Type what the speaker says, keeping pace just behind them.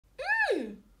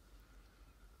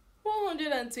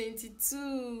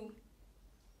122.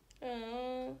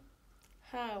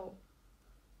 How?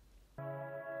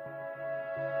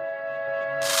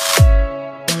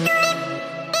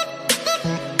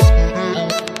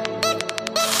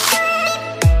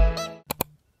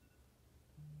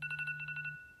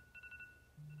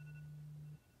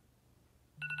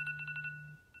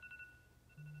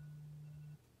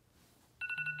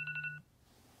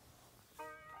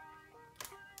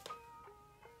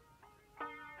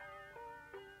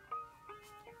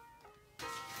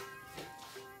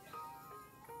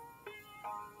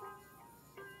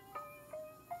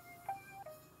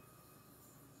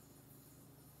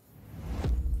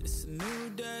 It's a new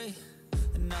day,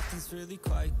 and nothing's really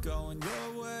quite going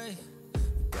your way. You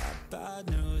got bad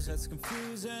news that's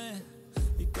confusing.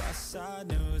 You got sad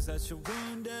news that you're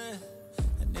wounded.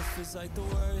 And it feels like the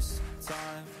worst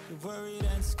time. You're worried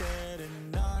and scared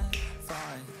and not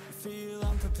fine. You feel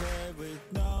unprepared with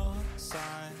no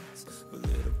signs, but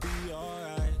it'll be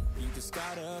alright. You just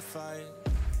gotta fight.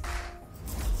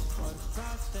 What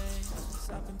about things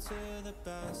happen to the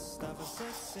best of us,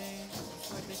 it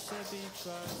seems like they should be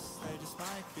blessed. They just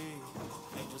might be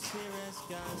angels here as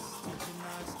guests, teaching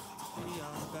us to be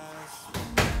our best.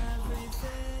 When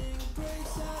everything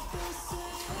breaks at the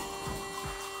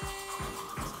seams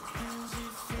and you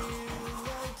feel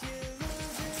like you're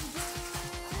losing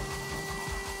belief,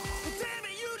 but damn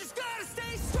it, you just gotta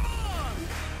stay strong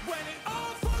when it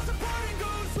all falls apart and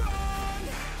goes wrong.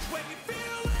 When you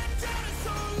feel let down and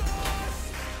so lost,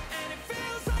 and it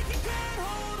feels like you can't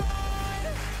hold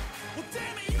on, well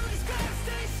damn it, you just gotta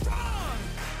stay strong.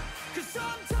 Cause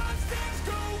sometimes things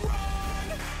go wrong,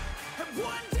 and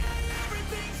one day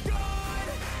everything's gone,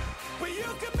 but you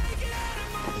can make it out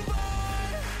and move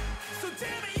on. So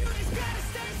damn it, you just gotta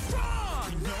stay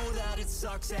strong. You know that it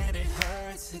sucks and it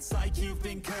hurts. It's like you've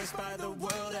been cursed by the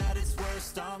world at its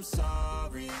worst. I'm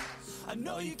sorry, I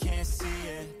know you can't see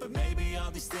it, but maybe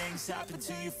all these things happen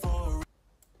to you for a reason.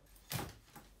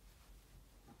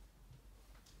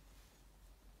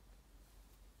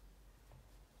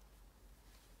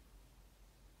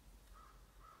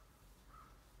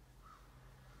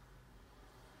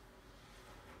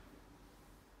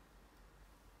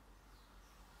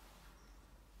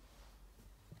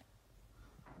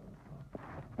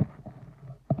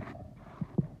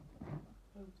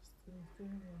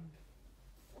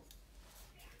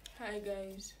 Hi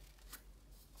guys,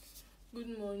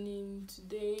 good morning.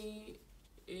 Today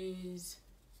is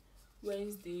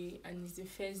Wednesday and it's the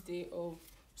first day of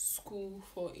school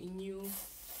for a new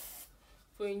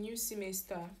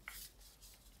semester.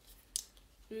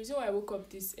 The reason why I woke up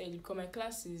this early because my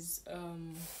class is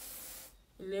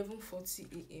 11:40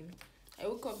 a.m. I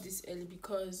woke up this early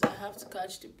because I have to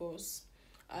catch the bus.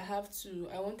 I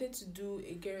wanted to do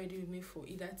a get ready with me for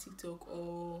either TikTok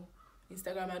or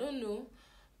Instagram. I don't know,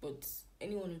 but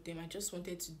any one of them. I just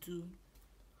wanted to do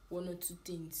one or two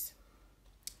things.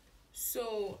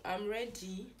 So I'm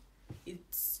ready.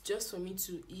 It's just for me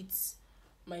to eat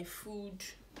my food,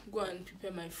 go and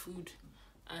prepare my food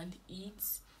and eat.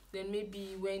 Then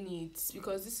maybe when it's,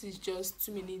 because this is just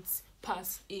 2 minutes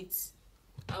past 8,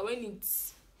 and when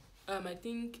it's I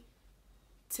think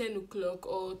 10 o'clock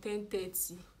or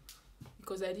 10:30,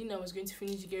 because I didn't know I was going to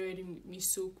finish get ready with me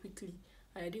so quickly,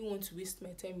 and I didn't want to waste my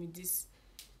time with this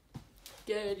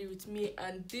get ready with me.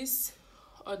 And this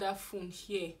other phone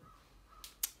here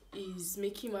is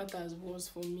making matters worse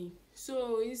for me.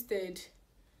 So instead,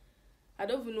 I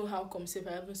don't even know how come if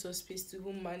I haven't saw space to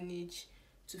even manage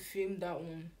to film that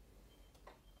one.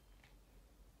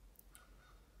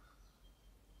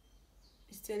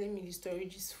 It's telling me the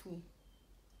storage is full,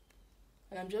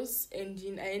 and I'm just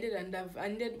ending. I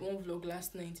ended one vlog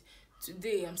last night.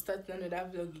 Today I'm starting another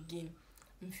vlog again.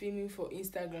 I'm filming for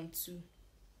Instagram too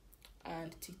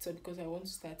and TikTok because I want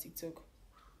to start TikTok.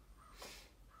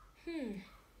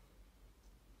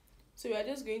 So we are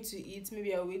just going to eat.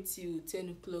 Maybe I'll wait till 10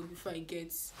 o'clock before I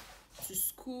get to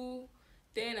school.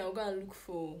 Then I'll go and look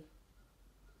for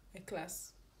a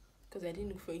class because I didn't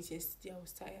look for it yesterday. I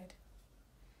was tired.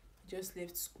 I just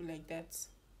left school like that.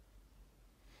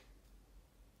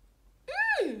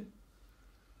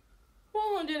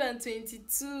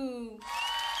 122.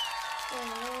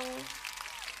 Oh,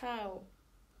 how?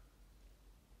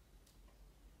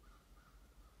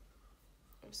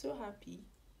 I'm so happy.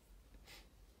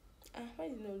 Why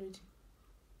is it not loading?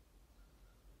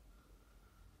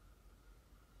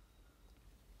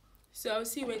 So I'll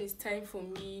see when it's time for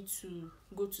me to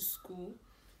go to school,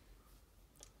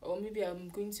 or maybe I'm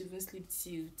going to even sleep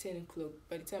till 10 o'clock.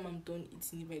 By the time I'm done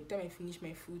eating, by the time I finish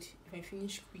my food, if I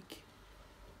finish quick,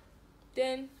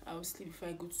 then I'll sleep before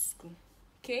I go to school.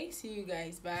 Okay, see you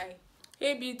guys, bye.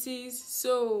 Hey beauties,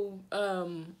 so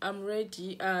I'm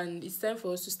ready and it's time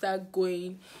for us to start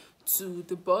going to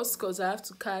the bus because I have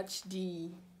to catch the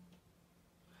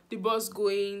bus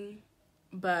going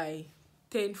by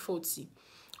 10:40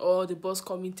 or the bus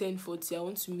coming 10:40. I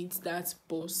want to meet that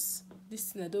bus.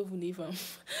 This thing I don't even know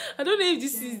if I don't know if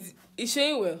this is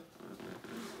showing well.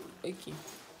 Okay.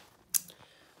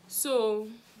 So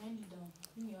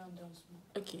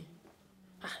okay.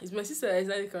 It's my sister that is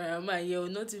not the cameraman here,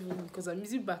 not even because I'm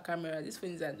using back camera. This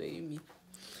phone is annoying me.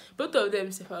 Both of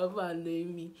them say are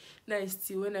annoying me. Now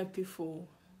still when I pay for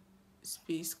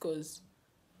space, because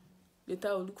later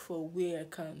I'll look for where I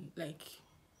can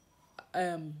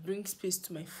bring space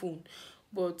to my phone.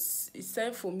 But it's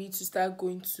time for me to start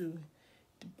going to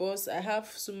the bus. I have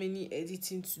so many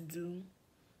editing to do.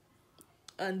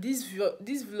 And this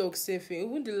vlog self,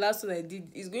 even the last one I did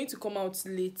is going to come out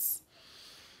late.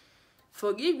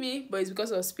 Forgive me, but it's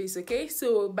because of space, okay?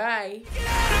 So, bye. So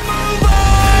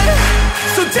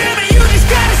damn it, you just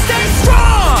gotta stay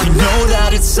strong. You know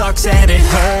that it sucks and it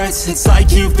hurts. It's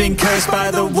like you've been cursed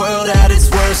by the world at its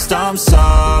worst. I'm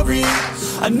sorry,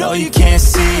 I know you can't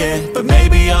see it, but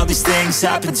maybe all these things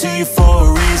happen to you for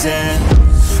a reason.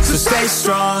 So stay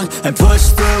strong and push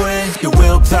through it. Your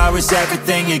willpower is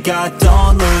everything you got,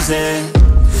 don't lose it.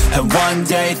 And one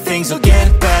day things will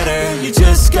get better. You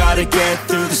just gotta get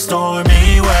through the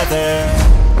stormy weather.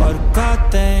 What about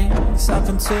things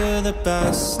happen to the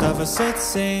best of us? It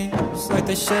seems like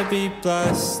they should be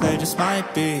blessed. They just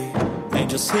might be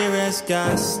angels here as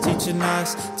guests, teaching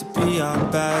us to be our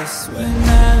best. When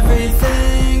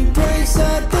everything breaks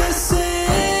at the seams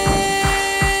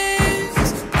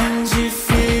and you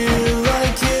feel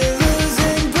like you're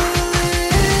losing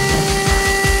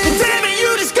belief, damn it,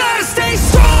 you just gotta stay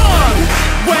strong.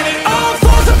 When it all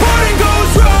falls apart and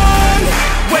goes wrong,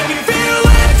 when you feel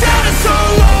let down and so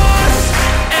lost,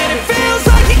 and it feels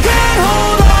like you can't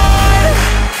hold on,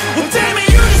 well damn it,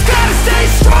 you just gotta stay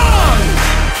strong.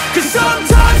 Cause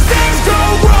sometimes things go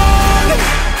wrong,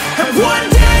 and one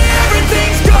day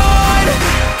everything's gone,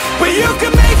 but you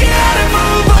can make it out and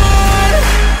move on.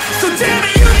 So damn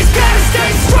it, you just gotta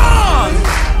stay strong.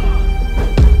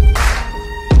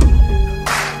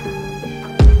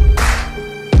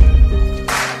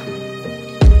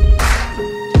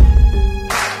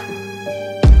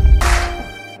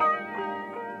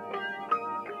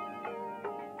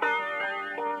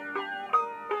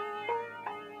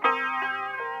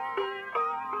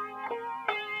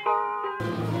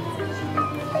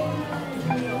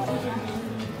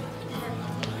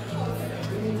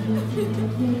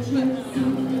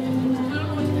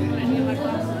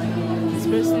 This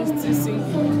person is too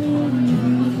single.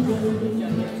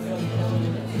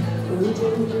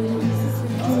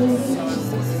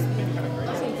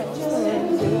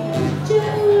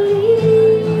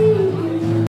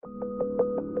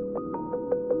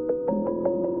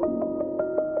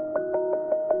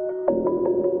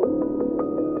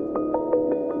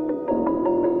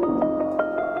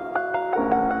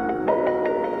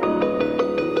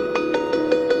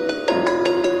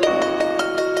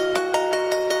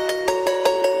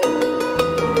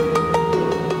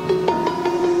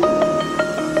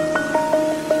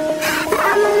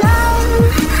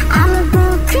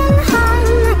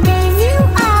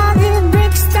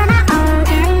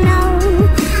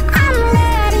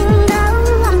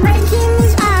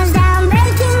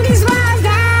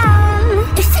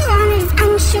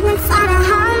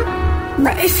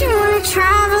 But if you wanna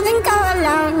travel, then go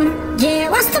alone.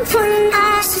 Yeah, what's the point in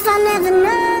us if I never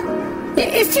know?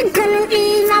 Yeah, if you're gonna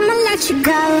leave, I'ma let you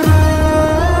go.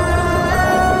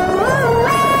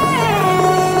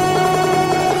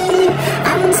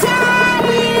 I'm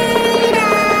tired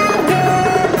of the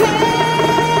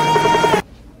pain.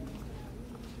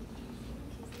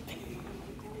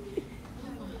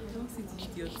 Don't see the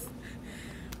idiots.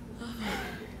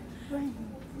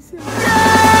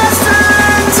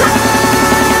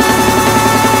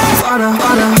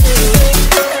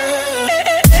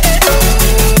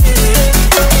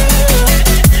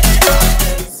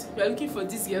 We are looking for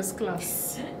this girl's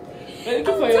class. We are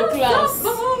looking for your class.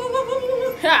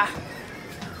 Ha!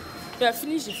 We have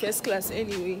finished the first class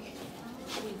anyway.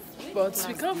 But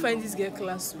we can't find this girl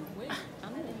class.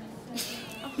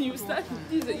 You start.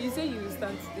 You say you will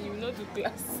start. You will not do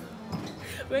class.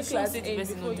 When class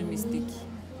ends, before you mistake.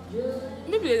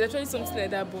 Maybe there's actually something like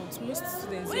that, but most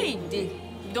students. Wait, they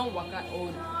don't work at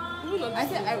all. I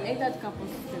said I entered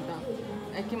campus center.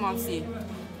 I came out here.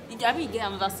 You can get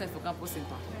another set for campus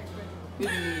center.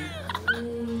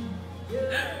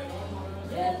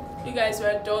 You guys,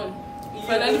 we're done. We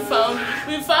finally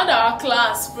found our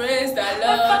class. Praise the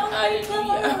Lord.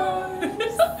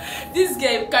 Hallelujah. This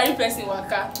carry person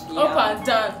waka Yeah. up and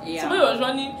down. Yeah. Somebody was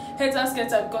running helter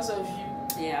skelter because of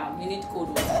you. Yeah, you need cold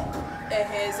water.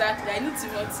 Exactly. I need to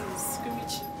run things.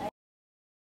 Scrimmage.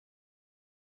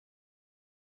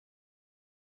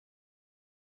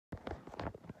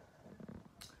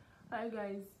 Hi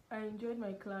guys, I enjoyed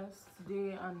my class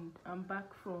today and I'm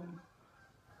back from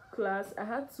class. I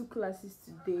had 2 classes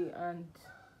today and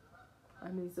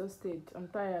I'm exhausted. I'm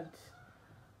tired.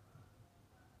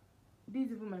 This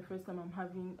is even my first time I'm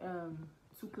having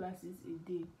 2 classes a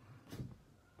day.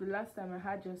 The last time I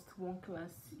had just 1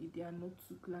 class a day and not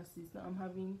 2 classes. Now I'm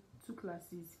having 2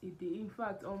 classes a day. In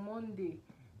fact, on Monday,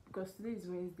 because today is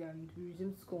Wednesday and we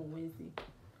resume school on Wednesday.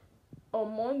 On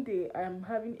Monday, I am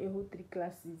having a whole 3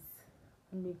 classes.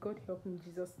 And may God help me in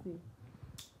Jesus' name.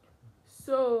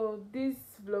 So this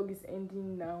vlog is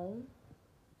ending now.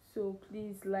 So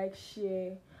please like,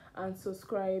 share, and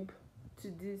subscribe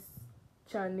to this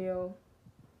channel.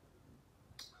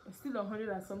 I'm still 100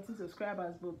 and something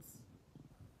subscribers, but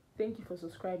thank you for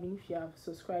subscribing. If you have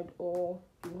subscribed or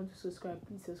you want to subscribe,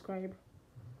 please subscribe.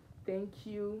 Thank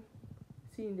you.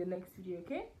 See you in the next video.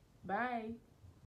 Okay, bye.